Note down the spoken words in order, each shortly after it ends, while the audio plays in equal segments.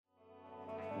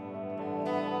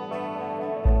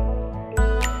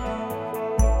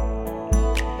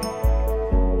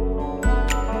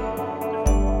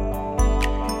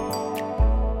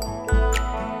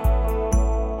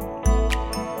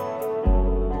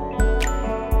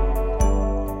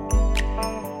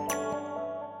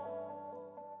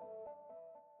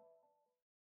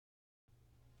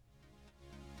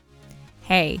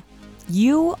Hey,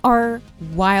 you are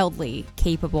wildly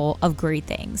capable of great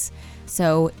things.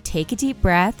 So take a deep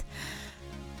breath,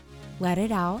 let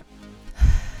it out.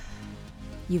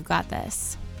 You've got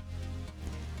this.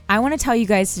 I want to tell you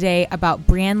guys today about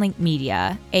BrandLink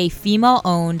Media, a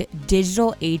female-owned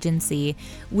digital agency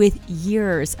with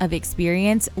years of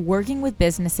experience working with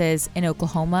businesses in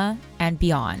Oklahoma and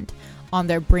beyond on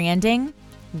their branding,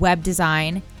 web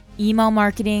design, email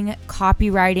marketing,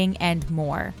 copywriting, and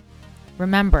more.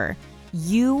 Remember,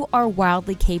 you are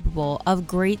wildly capable of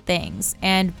great things,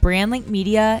 and BrandLink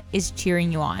Media is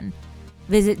cheering you on.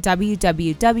 Visit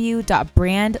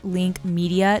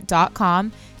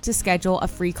www.brandlinkmedia.com to schedule a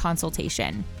free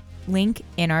consultation. Link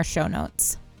in our show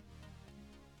notes.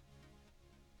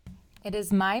 It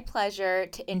is my pleasure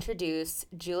to introduce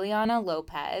Juliana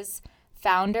Lopez,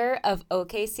 founder of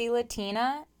OKC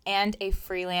Latina and a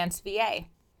freelance VA.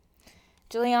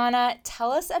 Juliana,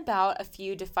 tell us about a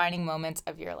few defining moments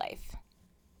of your life.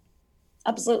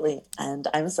 Absolutely. And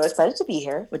I'm so excited to be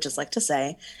here, would just like to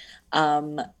say.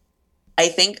 I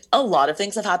think a lot of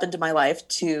things have happened in my life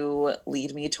to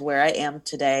lead me to where I am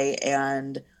today.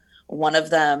 And one of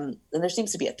them, and there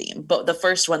seems to be a theme, but the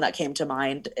first one that came to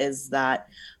mind is that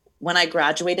when I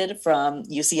graduated from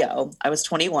UCO, I was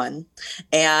 21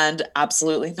 and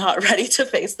absolutely not ready to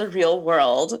face the real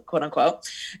world, quote unquote.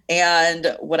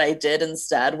 And what I did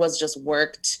instead was just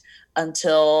worked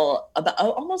until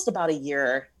almost about a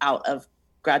year out of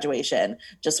graduation,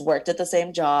 just worked at the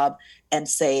same job and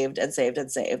saved and saved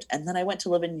and saved. And then I went to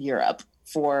live in Europe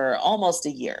for almost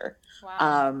a year.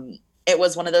 Wow. It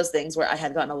was one of those things where I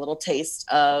had gotten a little taste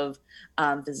of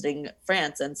visiting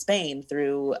France and Spain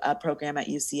through a program at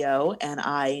UCO. And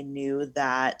I knew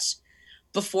that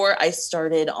before I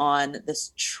started on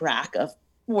this track of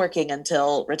working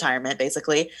until retirement,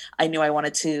 basically, I knew I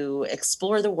wanted to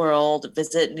explore the world,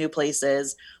 visit new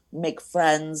places, make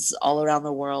friends all around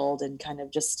the world, and kind of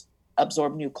just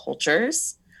absorb new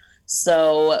cultures.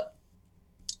 So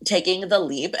taking the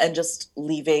leap and just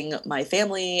leaving my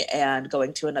family and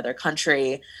going to another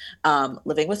country,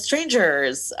 living with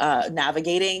strangers,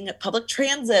 navigating public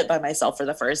transit by myself for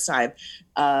the first time,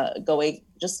 going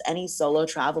just any solo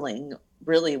traveling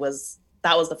really was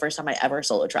the first time I ever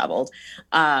solo traveled.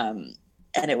 And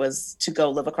it was to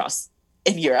go live across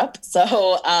in Europe.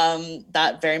 So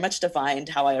that very much defined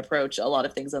how I approach a lot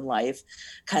of things in life,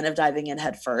 kind of diving in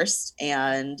head first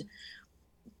and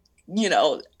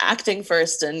acting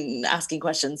first and asking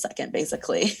questions second,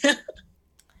 basically.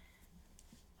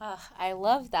 Oh, I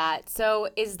love that. So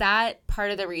is that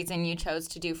part of the reason you chose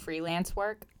to do freelance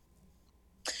work?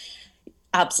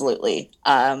 Absolutely.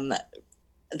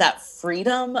 That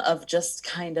freedom of just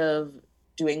kind of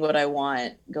doing what I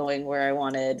want, going where I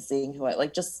wanted, seeing who I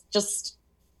like, just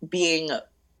being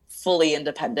fully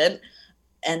independent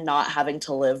and not having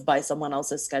to live by someone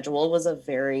else's schedule was a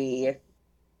very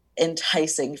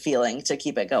enticing feeling to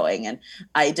keep it going. And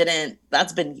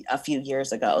that's been a few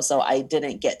years ago, so I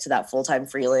didn't get to that full-time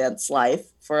freelance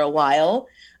life for a while.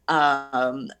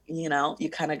 You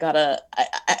kind of gotta,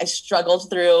 I struggled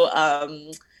through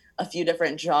a few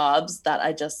different jobs that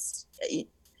I just,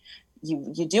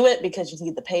 you do it because you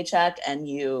need the paycheck, and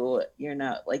you're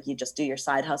not like, you just do your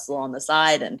side hustle on the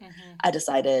side. And I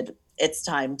decided it's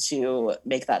time to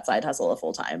make that side hustle a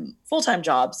full-time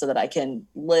job so that I can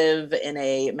live in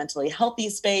a mentally healthy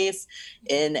space,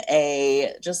 in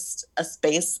a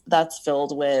space that's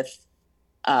filled with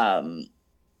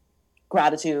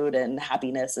gratitude and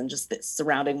happiness, and just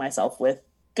surrounding myself with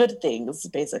good things,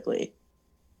 basically.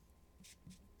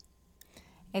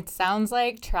 It sounds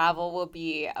like travel will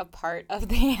be a part of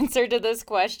the answer to this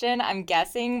question, I'm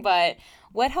guessing, but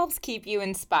what helps keep you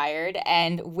inspired,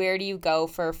 and where do you go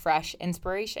for fresh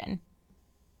inspiration?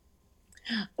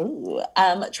 Ooh,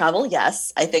 travel,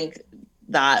 yes. I think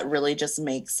that really just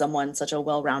makes someone such a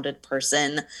well-rounded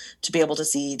person to be able to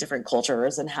see different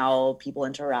cultures and how people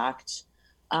interact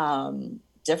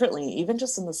differently, even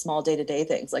just in the small day-to-day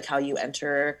things, like how you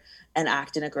enter and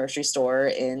act in a grocery store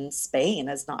in Spain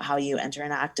is not how you enter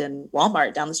and act in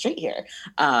Walmart down the street here.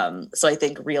 So I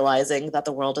think realizing that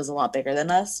the world is a lot bigger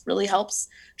than us really helps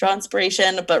draw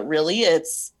inspiration, but really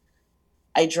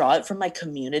I draw it from my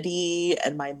community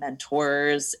and my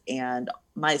mentors and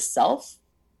myself.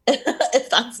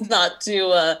 If that's not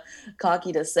too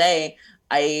cocky to say,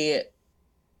 I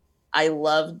I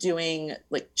love doing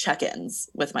like check-ins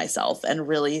with myself and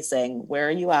really saying, where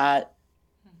are you at?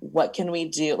 What can we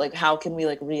do? Like, how can we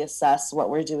like reassess what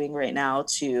we're doing right now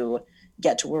to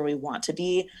get to where we want to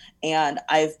be? And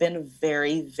I've been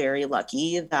very, very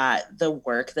lucky that the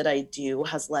work that I do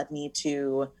has led me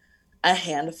to a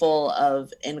handful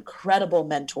of incredible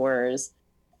mentors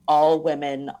all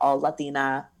women, all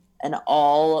Latina, and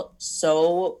all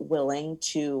so willing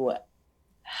to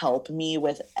help me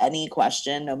with any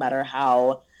question, no matter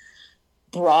how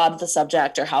broad the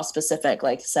subject or how specific,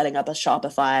 like setting up a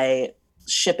Shopify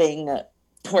shipping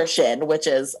portion, which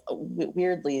is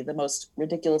weirdly the most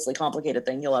ridiculously complicated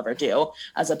thing you'll ever do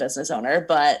as a business owner.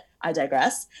 But I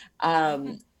digress.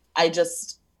 I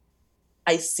just,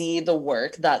 I see the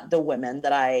work that the women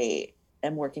that I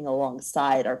am working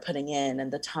alongside are putting in,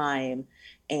 and the time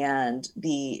and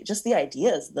the just the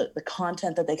ideas, the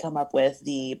content that they come up with,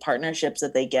 the partnerships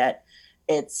that they get.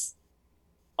 It's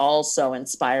all so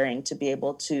inspiring to be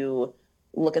able to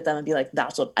look at them and be like,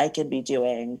 that's what I can be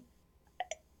doing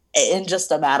in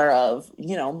just a matter of,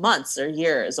 months or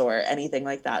years or anything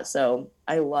like that. So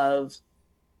I love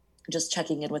just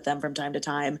checking in with them from time to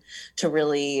time to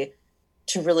really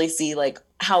see like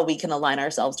how we can align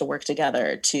ourselves to work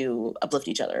together to uplift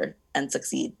each other and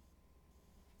succeed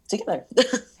together.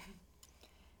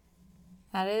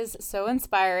 That is so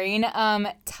inspiring.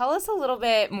 Tell us a little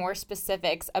bit more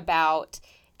specifics about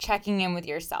checking in with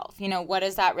yourself. What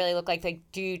does that really look like? Like,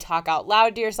 do you talk out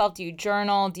loud to yourself? Do you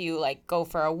journal? Do you like go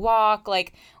for a walk?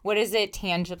 Like, what does it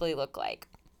tangibly look like?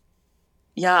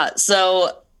 Yeah.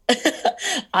 So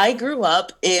I grew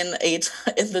up in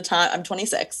the time. I'm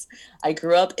 26. I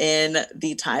grew up in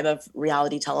the time of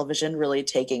reality television really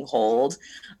taking hold.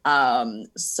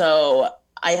 So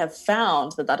I have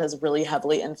found that has really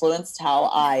heavily influenced how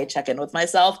I check in with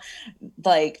myself.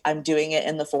 Like I'm doing it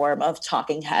in the form of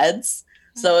talking heads.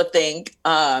 So think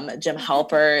Jim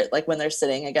Halpert, like when they're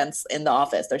sitting against in the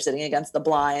office, they're sitting against the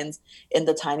blinds in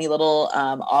the tiny little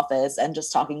office and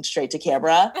just talking straight to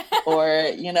camera,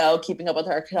 or keeping up with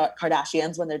her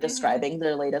Kardashians when they're describing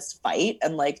their latest fight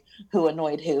and like who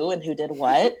annoyed who and who did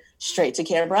what straight to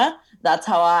camera. That's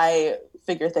how I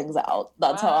figure things out.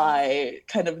 That's how I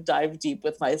kind of dive deep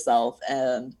with myself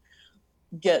and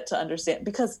get to understand,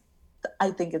 because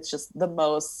I think it's just the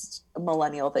most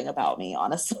millennial thing about me,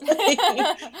 honestly.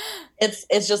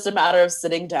 It's just a matter of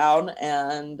sitting down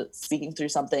and speaking through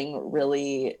something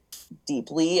really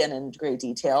deeply and in great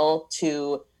detail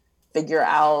to figure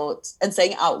out and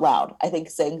saying out loud. I think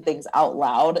saying things out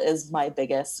loud is my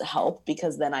biggest help,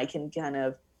 because then I can kind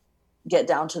of get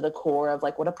down to the core of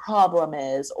like what a problem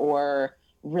is, or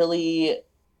really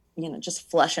just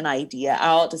flesh an idea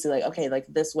out to see like, okay, like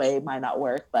this way might not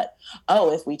work, but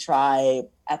if we try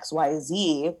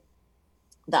XYZ,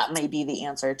 that may be the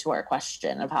answer to our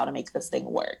question of how to make this thing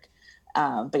work.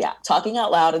 But yeah, talking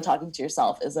out loud and talking to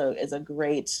yourself is a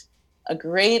great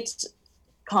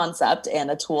concept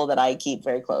and a tool that I keep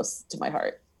very close to my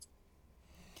heart.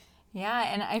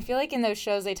 Yeah, and I feel like in those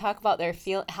shows they talk about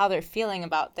how they're feeling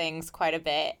about things quite a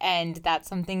bit, and that's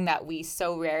something that we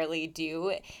so rarely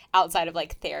do outside of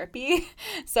like therapy.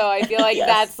 So I feel like Yes.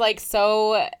 That's like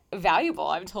so valuable.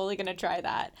 I'm totally gonna try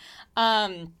that.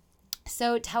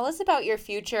 So tell us about your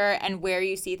future and where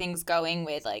you see things going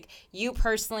with like you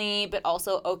personally, but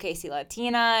also OKC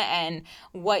Latina, and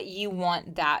what you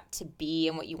want that to be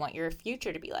and what you want your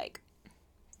future to be like.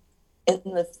 In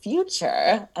the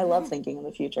future, I love thinking in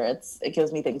the future. It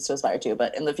gives me things to aspire to.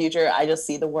 But in the future, I just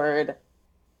see the word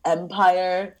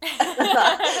empire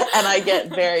and I get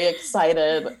very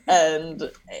excited,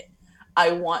 and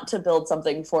I want to build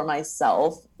something for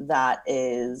myself that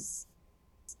is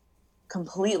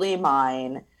completely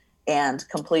mine and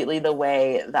completely the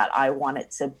way that I want it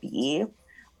to be.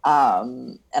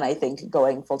 And I think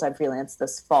going full-time freelance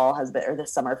this fall has been, or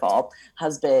this summer fall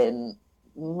has been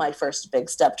my first big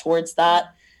step towards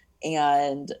that.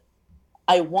 And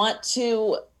I want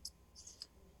to,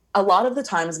 a lot of the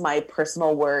times my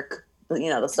personal work,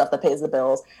 the stuff that pays the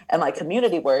bills, and my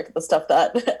community work, the stuff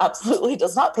that absolutely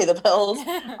does not pay the bills,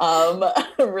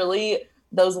 really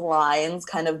those lines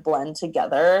kind of blend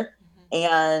together.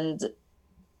 And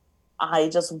I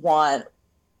just want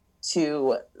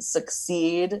to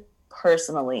succeed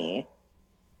personally,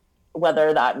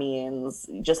 whether that means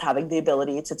just having the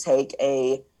ability to take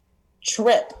a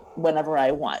trip whenever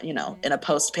I want, in a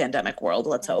post-pandemic world,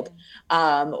 let's hope,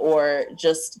 or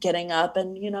just getting up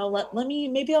and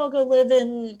maybe I'll go live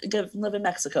in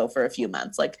Mexico for a few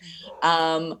months, like,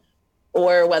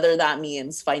 or whether that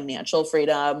means financial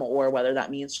freedom, or whether that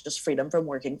means just freedom from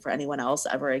working for anyone else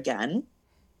ever again.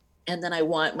 And then I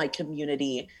want my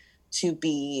community to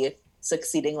be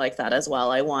succeeding like that as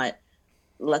well. I want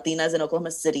Latinas in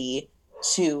Oklahoma City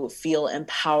to feel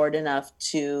empowered enough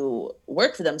to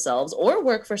work for themselves or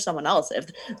work for someone else. If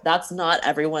that's not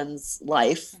everyone's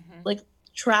life, like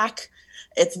track,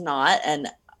 it's not. And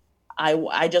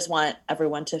I just want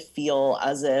everyone to feel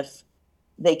as if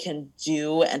they can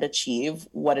do and achieve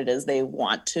what it is they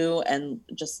want to and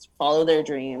just follow their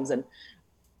dreams. And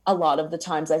a lot of the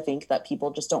times I think that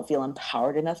people just don't feel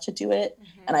empowered enough to do it.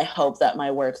 Mm-hmm. And I hope that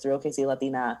my work through OKC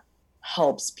Latina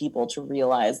helps people to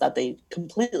realize that they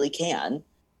completely can.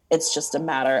 It's just a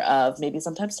matter of maybe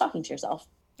sometimes talking to yourself.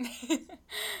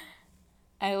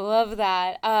 I love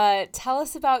that. Tell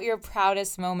us about your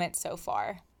proudest moment so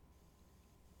far.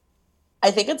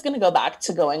 I think it's going to go back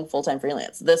to going full-time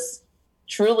freelance. This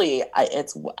truly,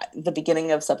 it's the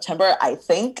beginning of September. I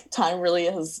think time really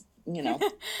has, gone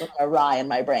awry in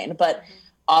my brain. But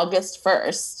August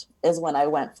 1st is when I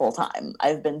went full-time.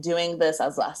 I've been doing this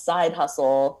as a side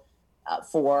hustle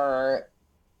for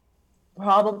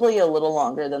probably a little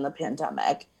longer than the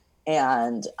pandemic.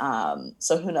 And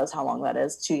so who knows how long that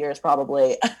is, 2 years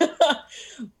probably.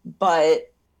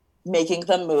 But making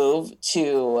the move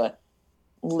to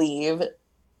leave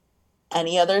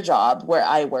any other job where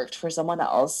I worked for someone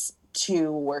else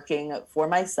to working for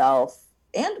myself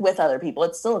and with other people.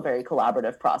 It's still a very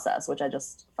collaborative process, which I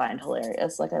just find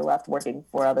hilarious. Like, I left working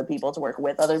for other people to work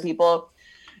with other people.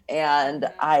 And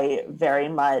I very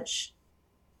much,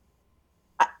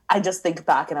 I just think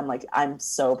back and I'm like, I'm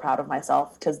so proud of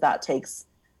myself, because that takes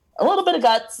a little bit of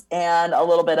guts and a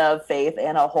little bit of faith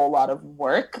and a whole lot of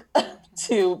work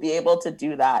to be able to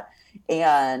do that.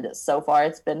 And so far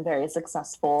it's been very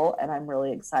successful, and I'm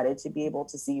really excited to be able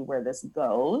to see where this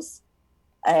goes.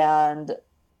 And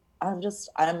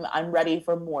I'm ready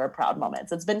for more proud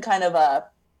moments. It's been kind of a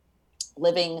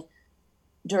living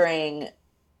during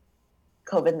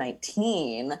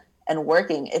COVID-19 and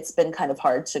working. It's been kind of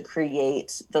hard to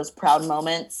create those proud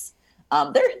moments.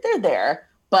 They're there,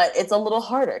 but it's a little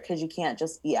harder because you can't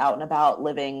just be out and about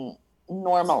living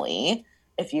normally,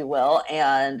 if you will.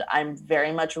 And I'm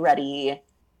very much ready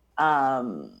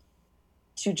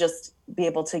to just be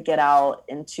able to get out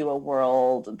into a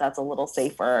world that's a little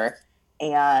safer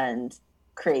and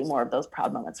create more of those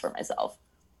proud moments for myself.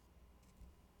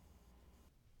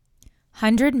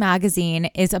 100 Magazine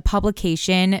is a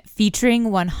publication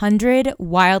featuring 100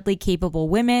 wildly capable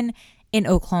women in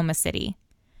Oklahoma City.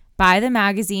 Buy the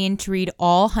magazine to read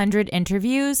all 100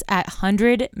 interviews at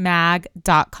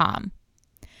 100mag.com.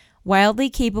 Wildly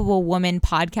Capable Woman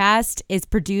podcast is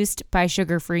produced by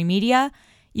Sugar Free Media.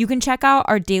 You can check out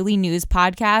our daily news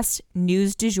podcast,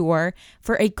 News du Jour,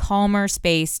 for a calmer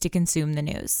space to consume the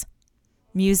news.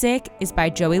 Music is by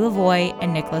Joey Lavoie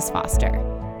and Nicholas Foster.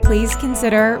 Please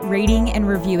consider rating and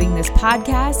reviewing this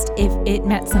podcast if it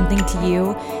meant something to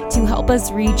you, to help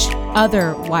us reach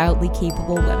other wildly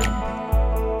capable women.